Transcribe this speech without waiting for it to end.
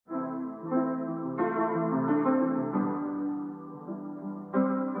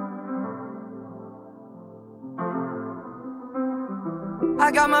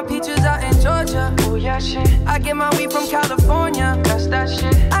I got my peaches out in Georgia. Oh yeah, shit. I get my weed from California. That's that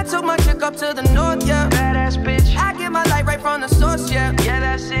shit. I took my chick up to the north, yeah. Badass bitch. I get my light right from the source, yeah. Yeah,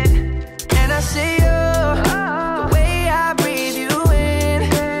 that's it. And I see you, the way I breathe you in.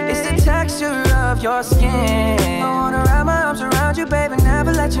 It's the texture of your skin. I wanna wrap my arms around you, baby,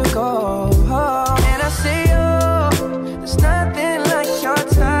 never let you go. And I see you, there's nothing like your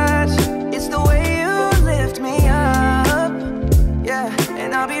touch. It's the way you lift me up, yeah.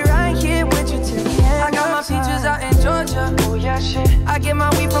 And I'll be right here with you till the end. I got my peaches out in Georgia. Oh yeah, shit. I get my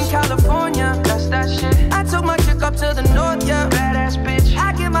weed from California. That's that shit. I took my chick up to the north, yeah. Badass bitch.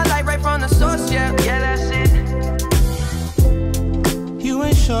 I get my light right from the source, yeah. Yeah, that's it. You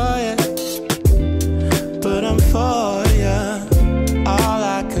ain't sure yet, but I'm for ya. All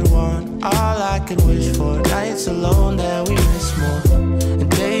I could want, all I could wish for. Nights alone that we miss more, and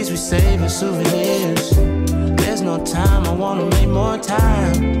days we save as souvenirs. There's no time, I wanna make more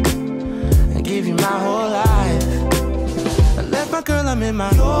time and give you my whole life. I left my girl, I'm in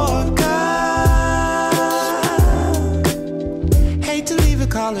my Yorker. Hate to leave it,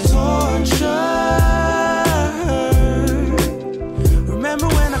 call it torture. Remember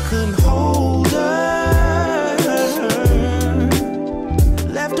when I couldn't hold her?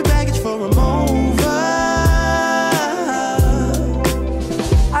 Left her baggage for a mover.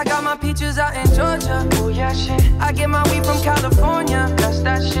 I got my peaches out in Georgia. Oh yeah, shit. I get my weed from California. That's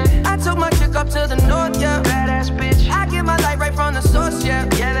that shit. I took my chick up to the north, yeah. Badass bitch. I get my light right from the source, yeah.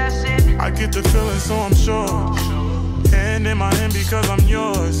 Yeah, that's it. I get the feeling, so I'm sure. Hand in my hand because I'm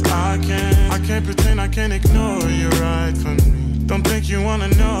yours. I can't pretend, I can't ignore you right from me. Don't think you wanna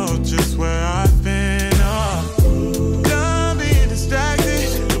know just where I've been. Oh, done being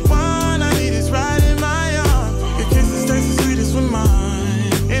distracted. The one I need is right in my arms. Your kisses taste the sweetest with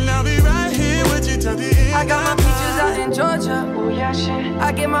mine, and I'll be right here with you till the end. I got my peaches out in Georgia. Oh yeah, shit.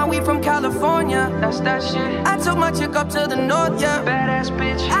 I get my weed from California. That's that shit. I took my chick up to the north, yeah. Badass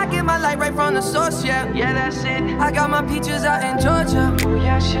bitch. I get my light right from the source, yeah. Yeah, that's it. I got my peaches out in Georgia. Oh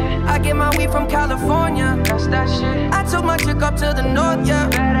yeah, shit. I get my weed from California. That's that shit. I took my chick up to the north, yeah.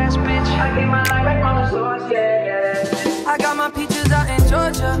 Badass bitch. I get my light right from the source, yeah. Yeah, that's it. I got my peaches out in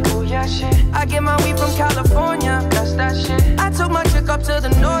Georgia. Oh yeah, shit. I get my weed from California. That's that shit. I took my chick up to the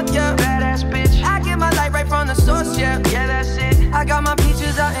north, yeah. Badass bitch. I get my light right from the source, yeah. Yeah, that's it. I got my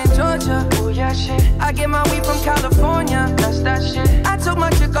peaches out in Georgia. Oh yeah, shit. I get my weed from California. That's that shit.